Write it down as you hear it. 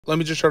Let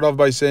me just start off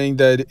by saying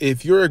that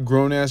if you're a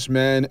grown-ass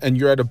man and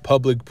you're at a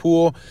public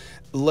pool,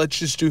 let's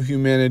just do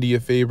humanity a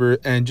favor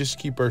and just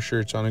keep our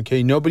shirts on,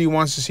 okay? Nobody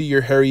wants to see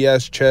your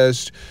hairy-ass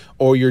chest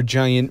or your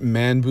giant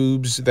man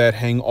boobs that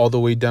hang all the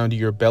way down to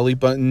your belly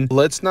button.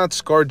 Let's not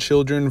scar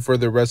children for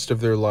the rest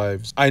of their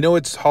lives. I know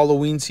it's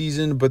Halloween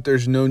season, but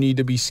there's no need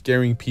to be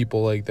scaring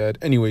people like that.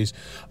 Anyways,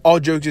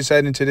 all jokes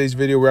aside, in today's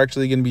video, we're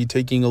actually going to be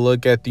taking a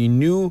look at the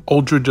new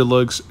Ultra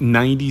Deluxe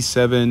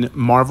 97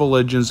 Marvel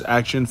Legends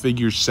action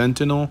figure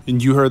Sentinel.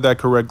 And you heard that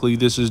correctly.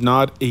 This is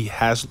not a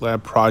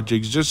HasLab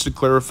project. Just to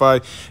clarify,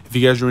 if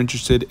you guys are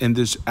interested in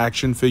this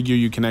action figure,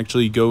 you can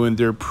actually go in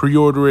there,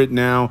 pre-order it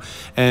now.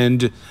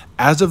 And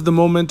as of the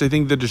moment, I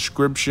think the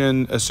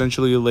description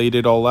essentially laid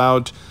it all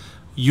out.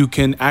 You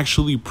can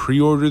actually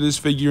pre-order this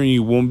figure and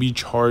you won't be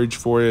charged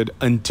for it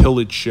until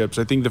it ships.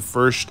 I think the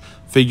first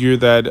figure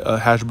that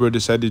Hasbro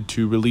decided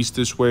to release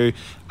this way,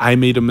 I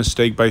made a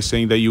mistake by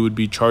saying that you would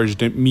be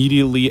charged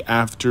immediately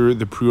after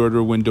the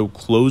pre-order window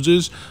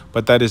closes,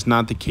 but that is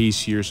not the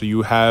case here. So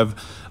you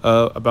have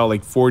about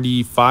like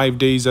 45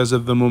 days as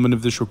of the moment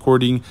of this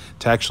recording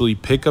to actually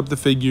pick up the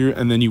figure,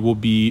 and then you will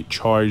be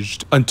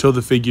charged until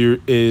the figure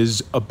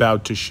is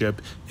about to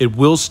ship. It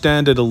will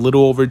stand at a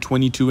little over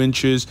 22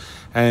 inches,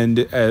 and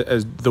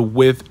as the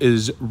width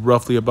is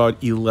roughly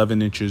about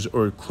 11 inches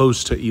or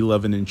close to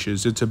 11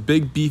 inches. It's a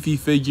big beefy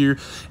figure.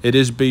 It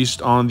is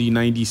based on the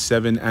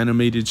 97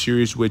 animated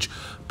series, which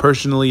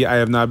personally I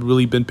have not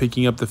really been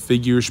picking up the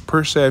figures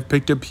per se. I've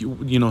picked up,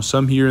 you know,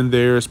 some here and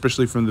there,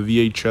 especially from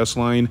the VHS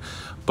line,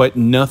 but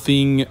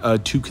nothing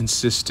too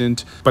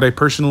consistent. But I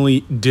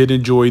personally did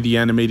enjoy the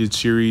animated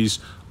series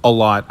a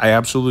lot. I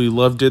absolutely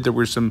loved it. There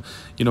were some,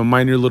 you know,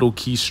 minor little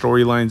key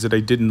storylines that I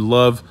didn't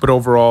love, but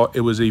overall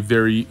it was a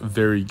very,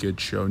 very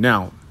good show.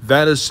 Now,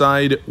 that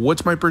aside,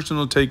 what's my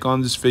personal take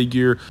on this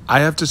figure? I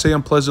have to say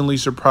I'm pleasantly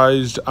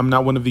surprised. I'm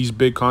not one of these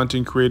big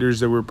content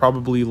creators. There were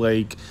probably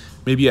like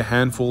maybe a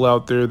handful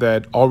out there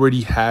that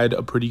already had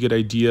a pretty good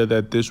idea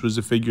that this was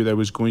a figure that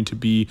was going to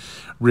be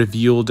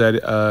revealed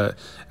at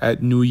the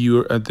New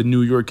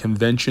York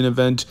convention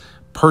event.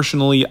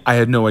 Personally, I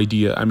had no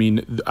idea. I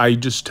mean, I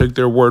just took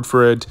their word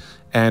for it.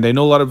 And I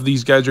know a lot of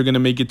these guys are going to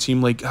make it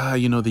seem like,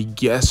 you know, they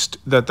guessed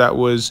that that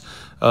was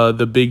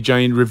the big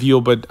giant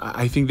reveal, but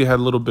I think they had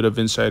a little bit of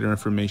insider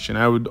information.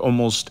 I would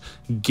almost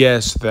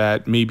guess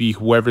that maybe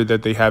whoever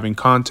that they have in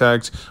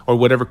contact or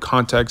whatever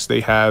contacts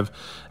they have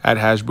at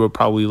Hasbro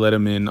probably let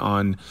them in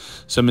on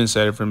some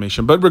inside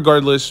information. But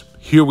regardless,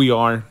 here we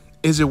are.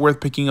 Is it worth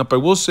picking up? I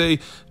will say,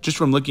 just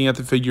from looking at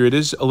the figure, it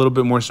is a little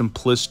bit more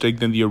simplistic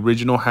than the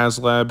original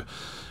HasLab.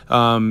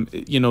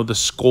 You know, the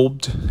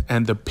sculpt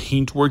and the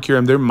paintwork here,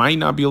 and there might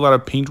not be a lot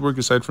of paintwork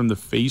aside from the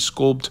face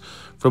sculpt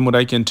from what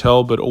I can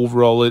tell, but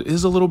overall it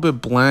is a little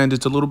bit bland.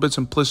 It's a little bit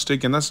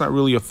simplistic, and that's not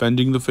really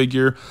offending the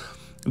figure.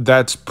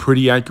 That's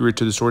pretty accurate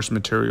to the source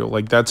material.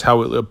 Like, that's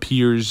how it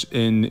appears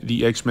in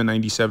the X-Men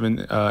 97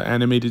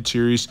 animated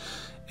series.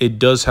 It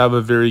does have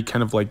a very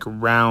kind of like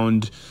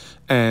round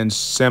and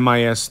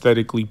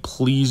semi-aesthetically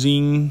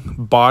pleasing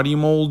body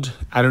mold.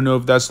 I don't know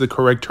if that's the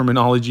correct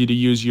terminology to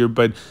use here,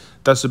 but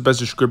that's the best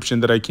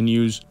description that I can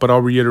use. But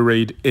I'll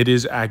reiterate, it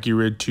is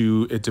accurate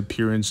to its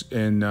appearance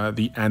in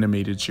the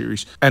animated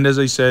series. And as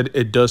I said,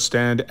 it does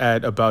stand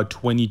at about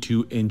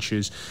 22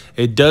 inches.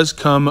 It does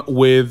come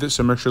with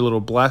some extra little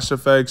blast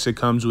effects. It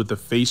comes with a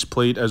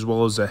faceplate as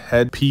well as a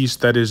headpiece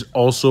that is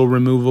also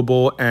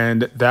removable.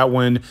 And that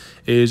one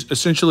is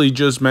essentially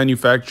just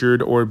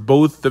manufactured, or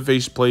both the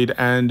faceplate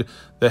and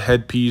the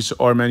headpiece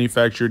are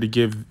manufactured to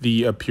give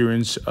the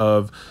appearance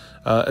of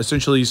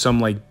essentially some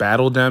like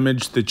battle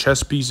damage. The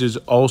chest piece is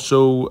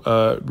also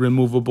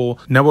removable.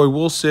 Now, I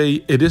will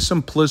say it is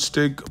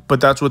simplistic,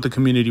 but that's what the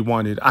community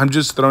wanted. I'm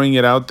just throwing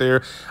it out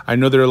there. I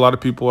know there are a lot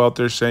of people out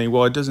there saying,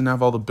 well, it doesn't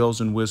have all the bells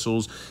and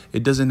whistles.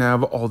 It doesn't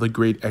have all the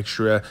great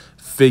extra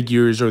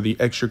figures or the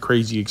extra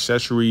crazy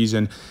accessories.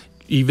 And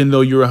even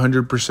though you're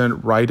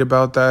 100% right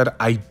about that,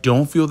 I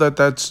don't feel that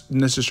that's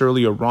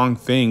necessarily a wrong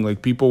thing.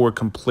 Like, people were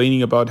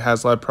complaining about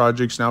HasLab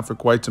projects now for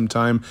quite some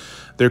time.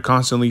 They're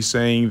constantly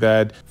saying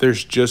that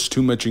there's just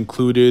too much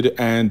included,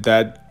 and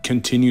that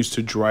continues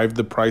to drive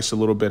the price a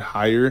little bit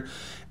higher.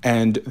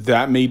 And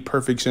that made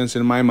perfect sense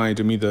in my mind.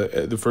 I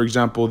mean, for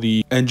example,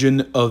 the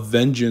Engine of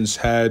Vengeance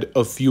had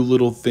a few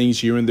little things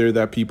here and there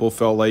that people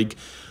felt like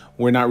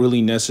were not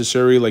really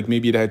necessary. Like,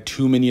 maybe it had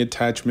too many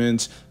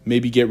attachments,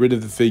 maybe get rid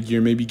of the figure,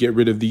 maybe get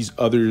rid of these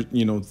other,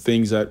 you know,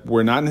 things that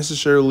were not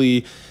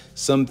necessarily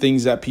some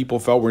things that people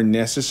felt were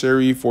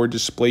necessary for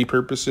display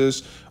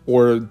purposes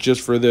or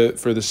just for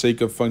the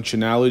sake of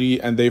functionality.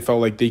 And they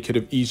felt like they could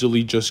have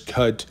easily just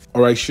cut,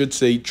 or I should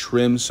say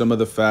trimmed, some of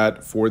the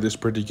fat for this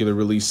particular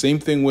release. Same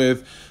thing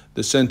with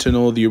the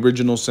Sentinel, the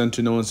original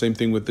Sentinel, and same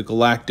thing with the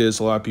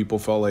Galactus. A lot of people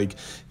felt like,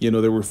 you know,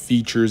 there were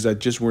features that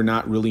just were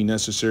not really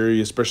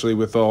necessary, especially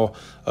with all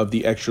of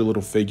the extra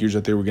little figures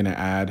that they were going to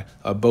add,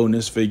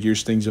 bonus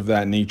figures, things of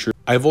that nature.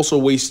 I've also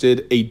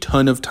wasted a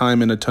ton of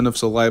time and a ton of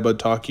saliva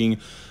talking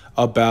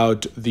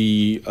about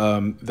the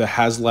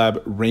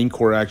HasLab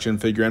Rancor action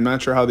figure. I'm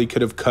not sure how they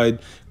could have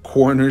cut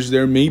corners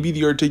there. Maybe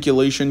the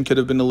articulation could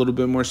have been a little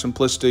bit more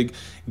simplistic.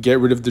 Get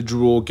rid of the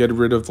drool, get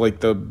rid of like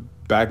the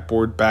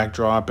backboard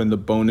backdrop and the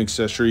bone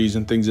accessories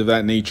and things of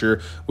that nature,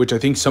 which I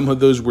think some of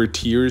those were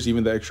tiers,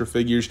 even the extra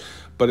figures,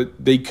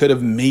 but they could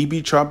have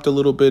maybe chopped a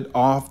little bit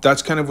off.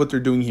 That's kind of what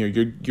they're doing here.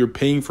 You're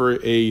paying for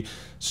a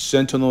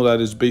Sentinel that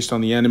is based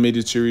on the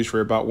animated series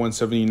for about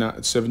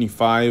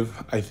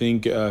 $179.75, I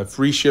think,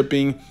 free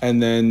shipping,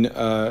 and then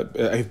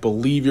I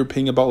believe you're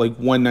paying about like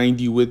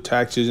 $190 with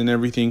taxes and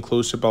everything,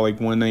 close to about like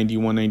 $190,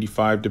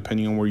 $195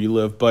 depending on where you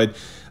live. But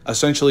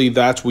essentially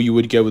that's what you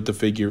would get with the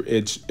figure.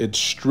 It's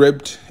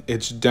stripped,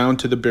 it's down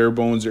to the bare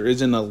bones. There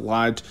isn't a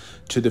lot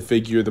to the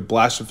figure. The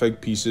blast effect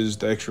pieces,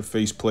 the extra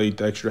faceplate,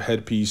 the extra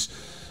headpiece,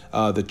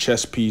 the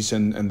chest piece,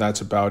 and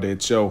that's about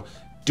it. So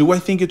do I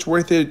think it's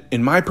worth it?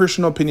 In my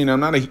personal opinion,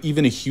 I'm not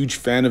even a huge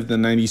fan of the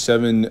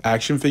 97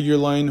 action figure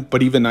line,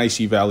 but even I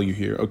see value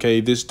here, okay?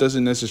 This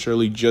doesn't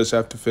necessarily just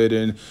have to fit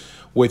in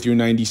with your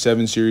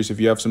 97 series. If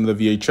you have some of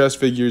the VHS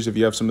figures, if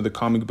you have some of the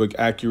comic book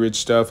accurate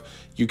stuff,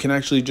 you can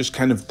actually just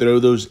kind of throw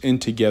those in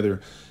together.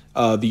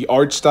 The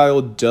art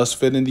style does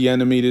fit in the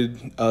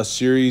animated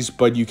series,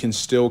 but you can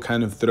still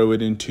kind of throw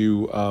it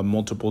into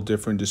multiple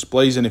different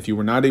displays. And if you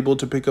were not able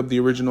to pick up the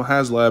original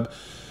HasLab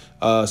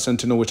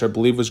Sentinel, which I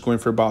believe was going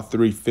for about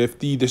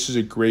 $350, this is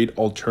a great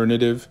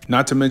alternative.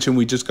 Not to mention,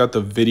 we just got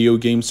the video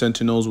game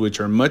Sentinels, which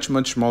are much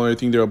smaller. I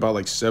think they're about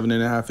like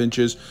 7.5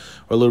 inches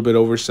or a little bit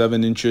over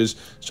 7 inches.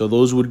 So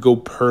those would go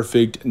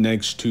perfect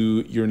next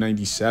to your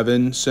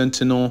 97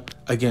 Sentinel.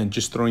 Again,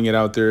 just throwing it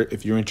out there.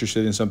 If you're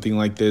interested in something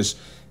like this,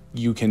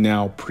 you can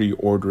now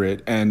pre-order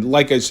it. And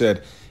like I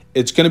said,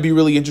 it's going to be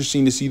really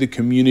interesting to see the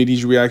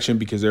community's reaction,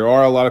 because there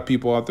are a lot of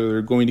people out there that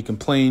are going to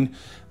complain,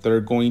 that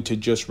are going to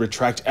just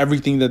retract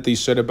everything that they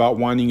said about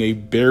wanting a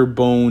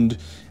bare-boned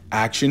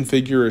action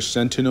figure or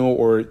Sentinel,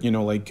 or, you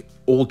know, like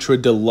ultra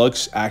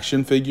deluxe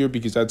action figure,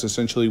 because that's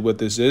essentially what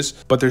this is.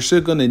 But they're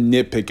still going to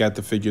nitpick at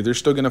the figure. They're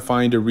still going to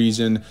find a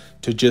reason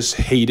to just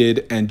hate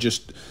it and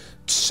just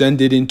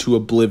send it into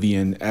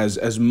oblivion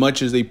as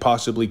much as they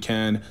possibly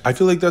can. I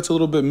feel like that's a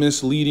little bit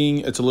misleading.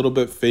 It's a little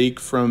bit fake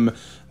from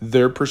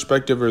their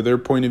perspective or their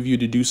point of view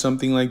to do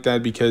something like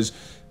that, because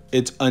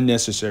it's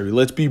unnecessary.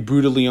 Let's be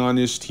brutally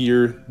honest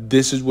here.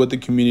 This is what the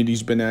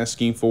community's been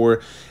asking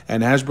for,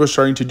 and Hasbro's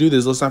starting to do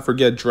this. Let's not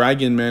forget,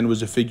 Dragon Man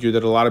was a figure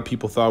that a lot of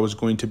people thought was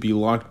going to be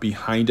locked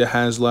behind a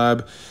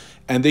HasLab,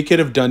 and they could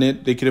have done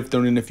it. They could have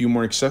thrown in a few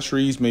more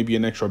accessories, maybe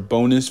an extra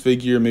bonus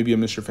figure, maybe a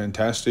Mr.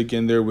 Fantastic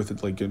in there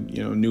with like a,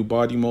 you know, new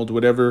body mold,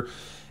 whatever,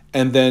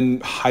 and then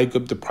hike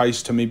up the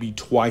price to maybe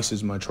twice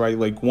as much, right?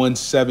 Like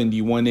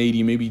 $170,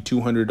 $180, maybe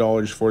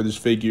 $200 for this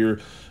figure.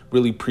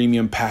 Really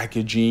premium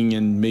packaging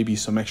and maybe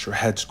some extra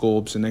head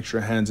sculpts and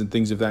extra hands and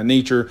things of that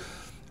nature.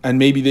 And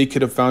maybe they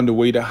could have found a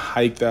way to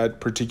hike that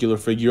particular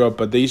figure up,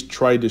 but they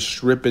tried to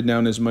strip it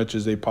down as much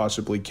as they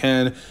possibly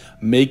can,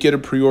 make it a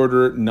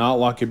pre-order, not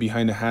lock it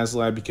behind a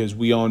HasLab, because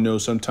we all know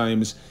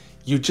sometimes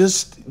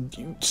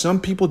some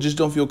people just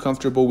don't feel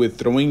comfortable with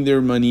throwing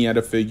their money at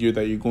a figure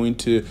that you're going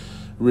to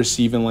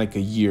receive in like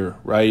a year,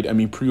 right? I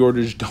mean,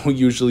 pre-orders don't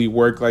usually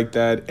work like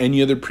that.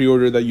 Any other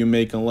pre-order that you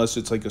make, unless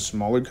it's like a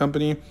smaller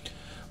company.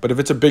 But if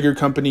it's a bigger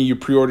company, you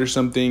pre-order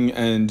something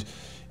and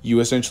you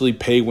essentially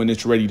pay when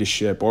it's ready to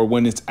ship, or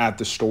when it's at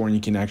the store and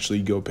you can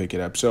actually go pick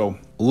it up. So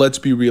let's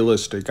be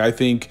realistic. I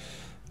think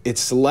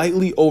it's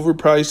slightly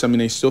overpriced. I mean,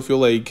 I still feel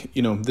like,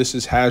 you know, this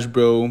is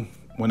Hasbro.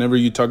 Whenever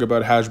you talk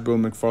about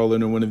Hasbro,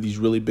 McFarlane, or one of these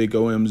really big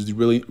OMs, these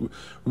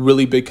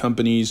really big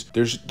companies,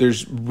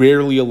 there's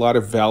rarely a lot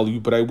of value.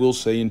 But I will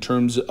say, in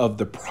terms of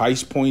the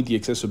price point, the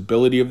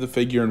accessibility of the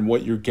figure and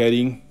what you're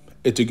getting,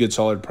 it's a good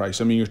solid price.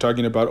 I mean, you're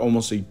talking about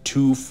almost a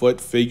 2-foot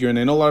figure. And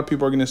I know a lot of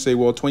people are going to say,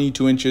 well,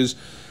 22 inches,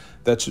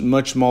 that's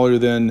much smaller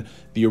than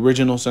the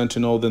original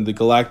Sentinel, than the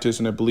Galactus,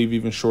 and I believe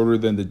even shorter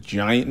than the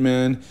Giant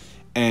Man.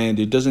 And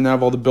it doesn't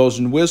have all the bells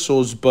and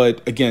whistles,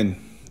 but again,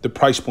 the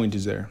price point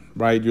is there,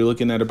 right? You're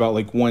looking at about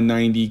like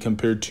 $190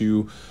 compared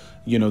to,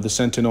 you know, the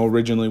Sentinel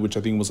originally, which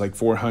I think was like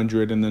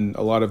 $400, and then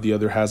a lot of the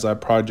other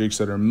HasLab projects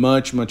that are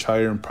much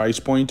higher in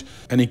price point.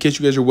 And in case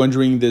you guys are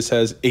wondering, this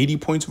has 80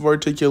 points of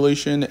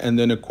articulation, and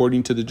then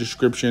according to the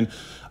description,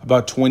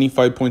 about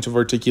 25 points of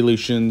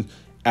articulation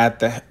at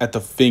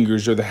the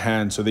fingers or the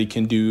hand. So they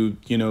can do,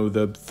 you know,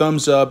 the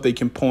thumbs up, they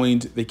can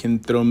point, they can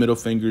throw middle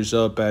fingers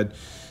up at,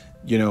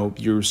 you know,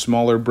 your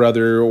smaller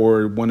brother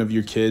or one of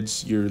your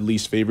kids, your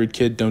least favorite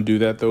kid. Don't do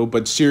that though.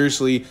 But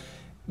seriously,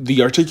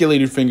 the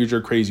articulated fingers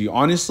are crazy.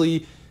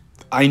 Honestly,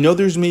 I know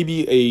there's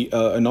maybe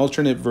an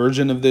alternate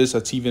version of this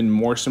that's even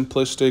more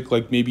simplistic,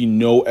 like maybe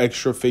no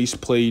extra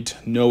faceplate,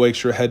 no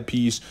extra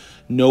headpiece,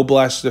 no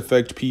blast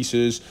effect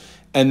pieces.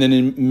 And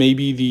then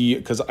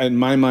because in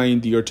my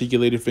mind, the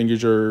articulated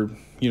fingers are,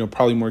 you know,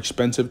 probably more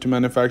expensive to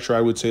manufacture.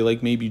 I would say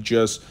like maybe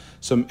just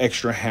some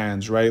extra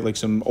hands, right? Like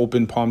some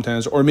open palmed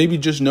hands, or maybe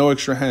just no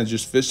extra hands,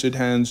 just fisted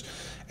hands.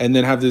 And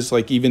then have this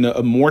like even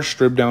a more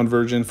stripped down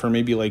version for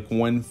maybe like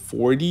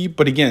 $140.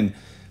 But again,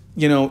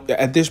 you know,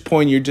 at this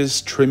point, you're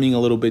just trimming a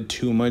little bit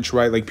too much,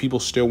 right? Like, people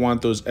still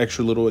want those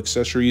extra little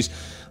accessories.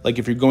 Like,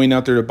 if you're going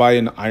out there to buy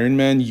an Iron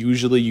Man,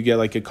 usually you get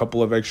like a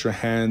couple of extra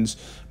hands,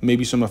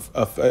 maybe some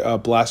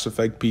blast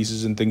effect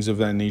pieces and things of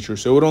that nature.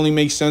 So it only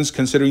makes sense,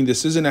 considering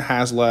this isn't a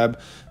HasLab.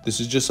 This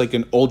is just like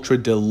an ultra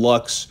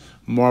deluxe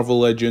Marvel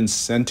Legends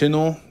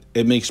Sentinel.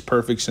 It makes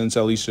perfect sense,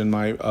 at least in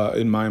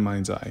my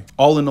mind's eye.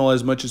 All in all,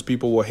 as much as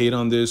people will hate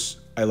on this,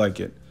 I like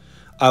it.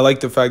 I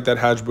like the fact that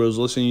Hasbro is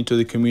listening to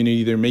the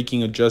community. They're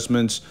making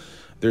adjustments.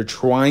 They're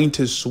trying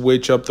to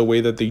switch up the way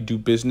that they do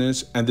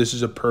business, and this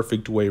is a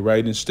perfect way,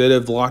 right? Instead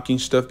of locking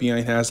stuff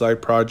behind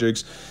HasLab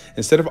projects,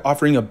 instead of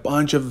offering a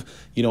bunch of,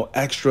 you know,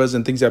 extras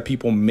and things that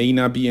people may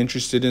not be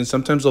interested in,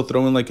 sometimes they'll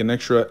throw in like an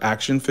extra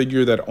action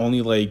figure that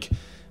only like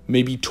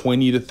maybe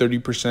 20 to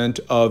 30%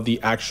 of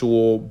the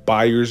actual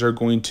buyers are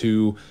going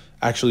to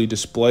actually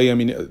display. I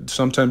mean,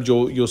 sometimes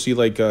you'll see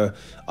like a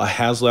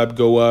HasLab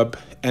go up,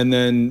 and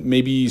then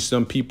maybe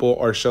some people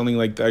are selling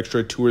like the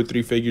extra 2 or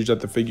 3 figures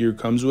that the figure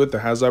comes with, the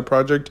HasLab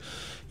project.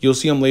 You'll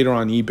see them later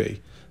on eBay.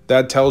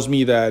 That tells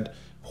me that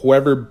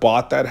whoever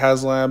bought that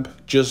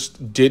HasLab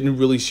just didn't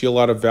really see a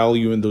lot of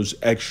value in those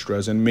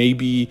extras, and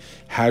maybe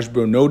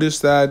Hasbro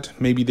noticed that.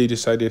 Maybe they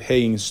decided,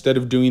 hey, instead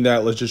of doing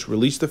that, let's just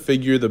release the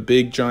figure, the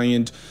big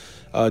giant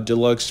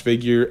deluxe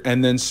figure,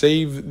 and then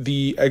save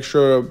the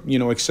extra, you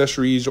know,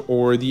 accessories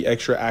or the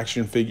extra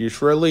action figures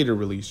for a later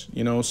release.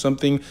 You know,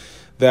 something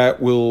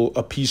that will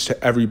appease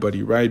to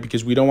everybody, right?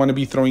 Because we don't want to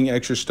be throwing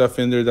extra stuff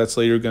in there that's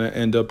later going to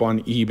end up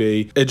on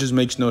eBay. It just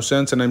makes no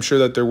sense. And I'm sure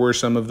that there were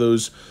some of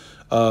those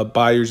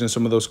buyers and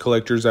some of those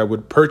collectors that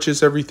would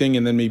purchase everything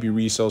and then maybe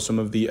resell some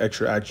of the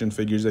extra action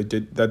figures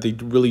that they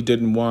really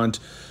didn't want,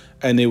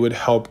 and it would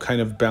help kind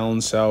of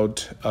balance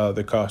out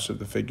the cost of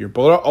the figure.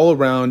 But all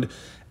around,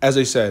 as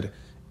I said,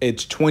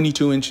 it's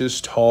 22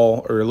 inches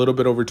tall, or a little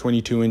bit over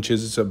 22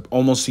 inches. It's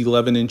almost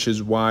 11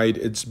 inches wide.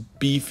 It's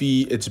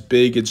beefy, it's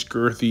big, it's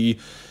girthy.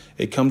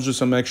 It comes with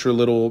some extra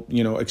little,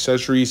 you know,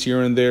 accessories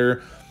here and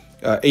there.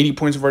 80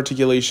 points of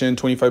articulation,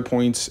 25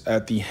 points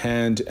at the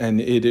hand,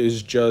 and it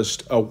is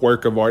just a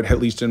work of art, at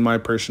least in my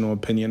personal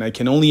opinion. I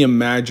can only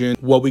imagine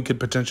what we could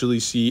potentially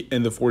see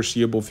in the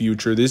foreseeable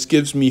future. This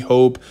gives me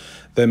hope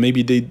that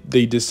maybe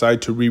they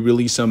decide to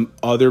re-release some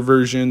other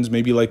versions,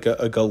 maybe like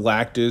a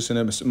Galactus and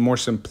a more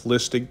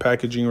simplistic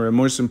packaging, or a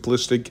more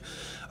simplistic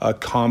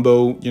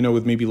combo, you know,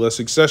 with maybe less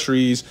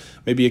accessories,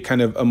 maybe a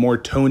kind of a more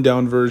toned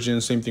down version.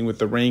 Same thing with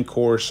the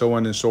Rancor, so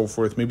on and so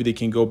forth. Maybe they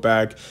can go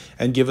back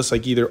and give us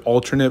like either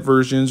alternate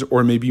versions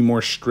or maybe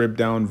more stripped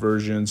down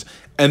versions,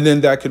 and then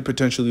that could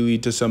potentially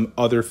lead to some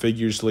other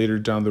figures later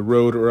down the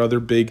road, or other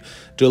big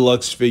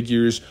deluxe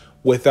figures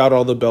without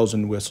all the bells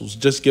and whistles.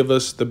 Just give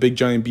us the big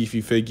giant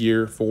beefy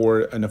figure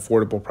for an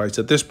affordable price.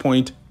 At this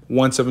point,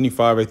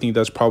 $175, I think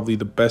that's probably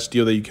the best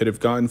deal that you could have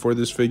gotten for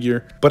this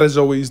figure. But as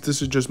always,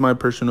 this is just my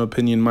personal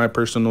opinion, my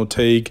personal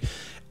take,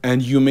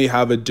 and you may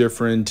have a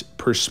different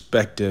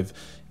perspective.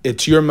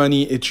 It's your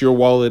money, it's your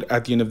wallet.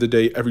 At the end of the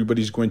day,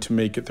 everybody's going to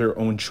make their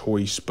own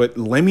choice. But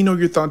let me know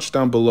your thoughts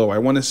down below. I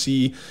want to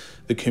see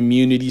the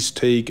community's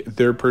take,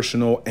 their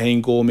personal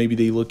angle. Maybe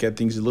they look at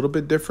things a little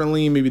bit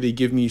differently. Maybe they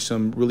give me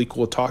some really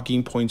cool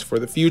talking points for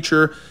the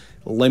future.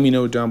 Let me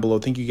know down below.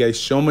 Thank you guys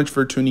so much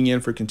for tuning in,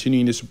 for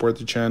continuing to support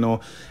the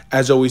channel.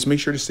 As always, make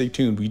sure to stay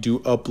tuned. We do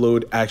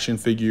upload action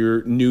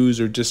figure news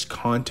or just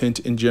content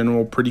in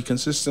general pretty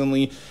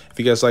consistently. If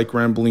you guys like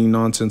rambling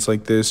nonsense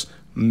like this,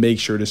 make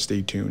sure to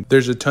stay tuned.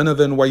 There's a ton of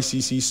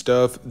NYCC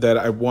stuff that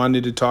I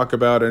wanted to talk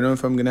about. I don't know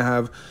if I'm going to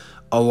have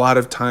a lot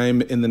of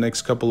time in the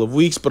next couple of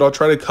weeks, but I'll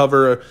try to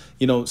cover,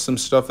 you know, some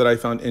stuff that I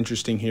found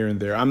interesting here and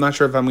there. I'm not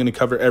sure if I'm going to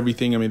cover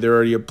everything. I mean, there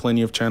already are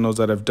plenty of channels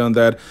that have done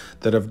that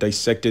have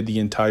dissected the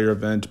entire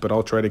event, but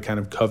I'll try to kind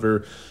of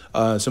cover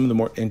some of the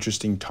more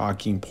interesting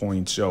talking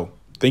points. So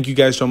thank you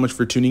guys so much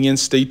for tuning in.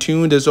 Stay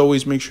tuned. As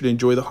always, make sure to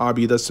enjoy the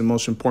hobby. That's the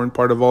most important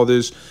part of all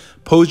this.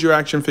 Pose your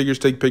action figures,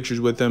 take pictures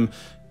with them.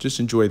 Just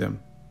enjoy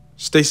them.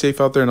 Stay safe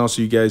out there, and I'll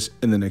see you guys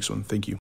in the next one. Thank you.